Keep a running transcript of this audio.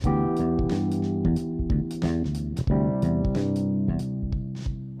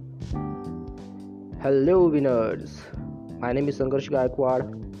Hello, winners. My name is Sangarsh Gaikwad.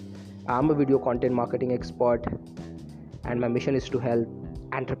 I'm a video content marketing expert, and my mission is to help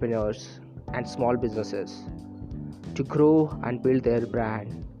entrepreneurs and small businesses to grow and build their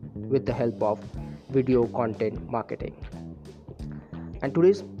brand with the help of video content marketing. And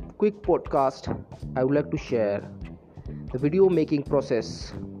today's quick podcast, I would like to share the video making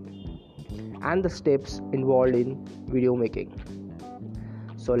process and the steps involved in video making.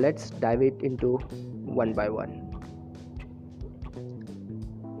 So let's dive it into one by one.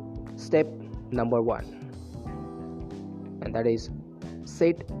 Step number 1, and that is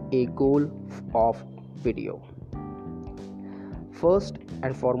set a goal of video. First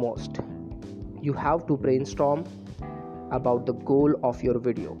and foremost, you have to brainstorm about the goal of your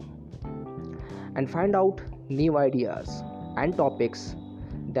video and find out new ideas and topics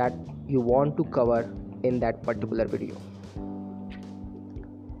that you want to cover in that particular video.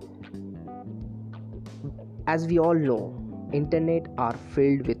 As we all know, internet are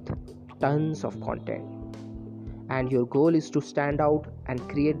filled with tons of content, and your goal is to stand out and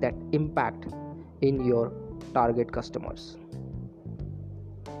create that impact in your target customers.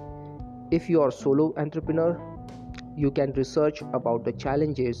 If you are a solo entrepreneur, you can research about the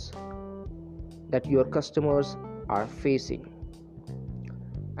challenges that your customers are facing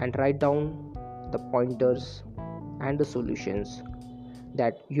and write down the pointers and the solutions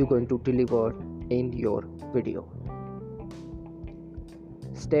that you're going to deliver in your video.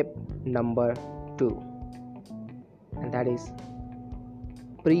 Step number 2, and that is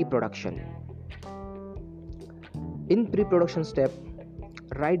pre-production. In pre-production step,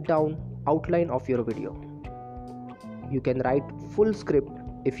 write down outline of your video. You can write full script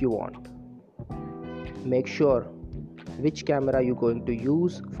if you want. Make sure which camera you're going to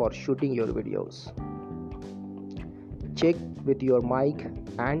use for shooting your videos. Check with your mic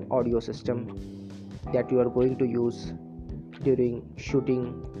and audio system that you are going to use during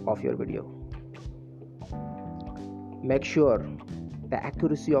shooting of your video. Make sure the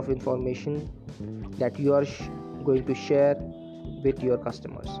accuracy of information that you are going to share with your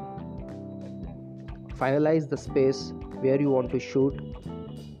customers. Finalize the space where you want to shoot.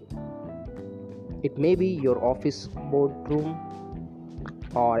 It may be your office boardroom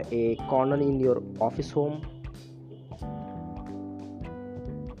or a corner in your office home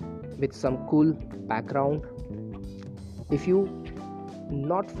with some cool background. If you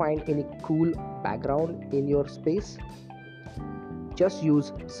not find any cool background in your space, just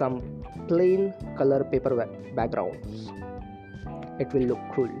use some plain color paper backgrounds. It will look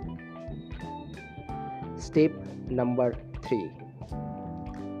cool. Step number 3,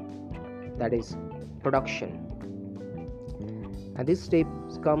 that is production. And these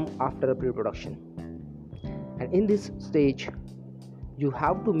steps come after pre-production. And in this stage, you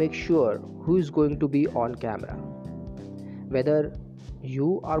have to make sure who is going to be on camera, whether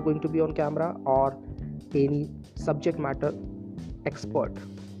you are going to be on camera or any subject matter expert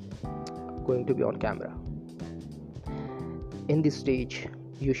going to be on camera. In this stage,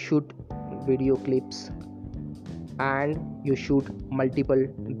 you shoot video clips and you shoot multiple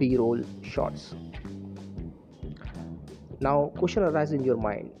B-roll shots. Now, question arises in your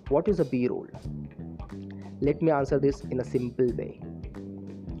mind, what is a B-roll? Let me answer this in a simple way.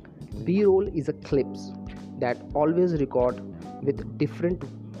 B-roll is a clips that always record with different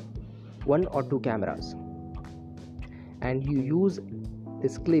 1 or 2 cameras, and you use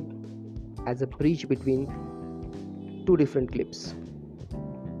this clip as a bridge between 2 different clips.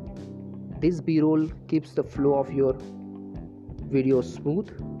 This B-roll keeps the flow of your video smooth,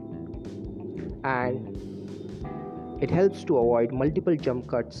 and it helps to avoid multiple jump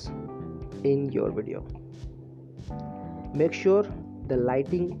cuts in your video. Make sure the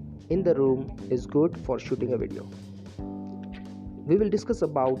lighting in the room is good for shooting a video. We will discuss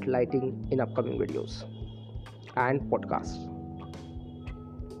about lighting in upcoming videos and podcasts.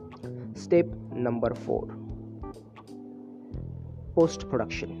 Step number 4,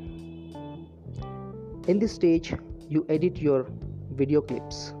 post-production. In this stage, you edit your video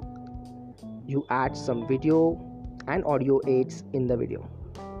clips. You add some video and audio aids in the video.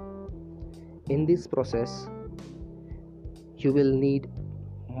 In this process, you will need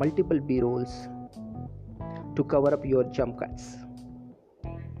multiple B-rolls to cover up your jump cuts.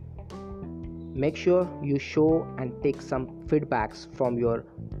 Make sure you show and take some feedbacks from your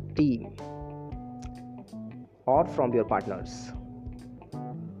team or from your partners,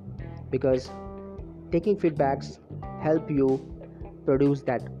 because taking feedbacks help you produce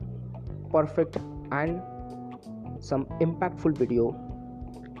that perfect and some impactful video.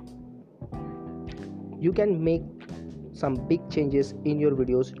 You can make some big changes in your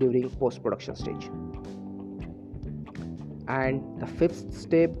videos during post-production stage. And the fifth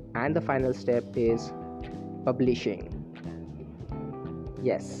step and the final step is publishing.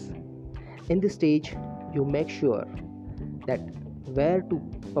 Yes, in this stage, you make sure that where to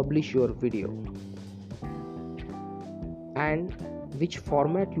publish your video and which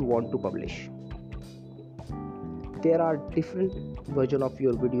format you want to publish. There are different version of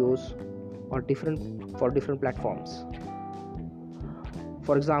your videos or different for different platforms.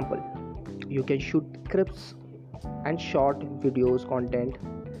 For example, you can shoot clips and short videos content,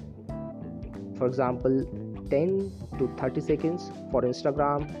 for example 10 to 30 seconds for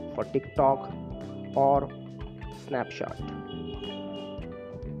Instagram, for TikTok or Snapchat.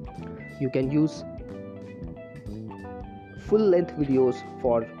 You can use full length videos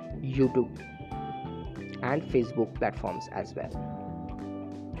for YouTube and Facebook platforms as well.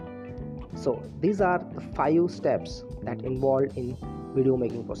 So these are the 5 steps that involved in video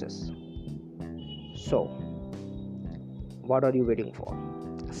making process. So what are you waiting for?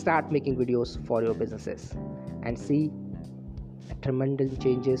 Start making videos for your businesses and see the tremendous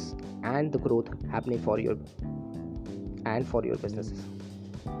changes and the growth happening for your businesses.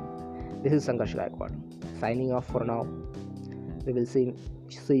 This is Sangarsh Gaikwad signing off for now. We will see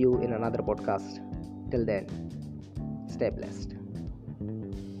you in another podcast. Till then, stay blessed.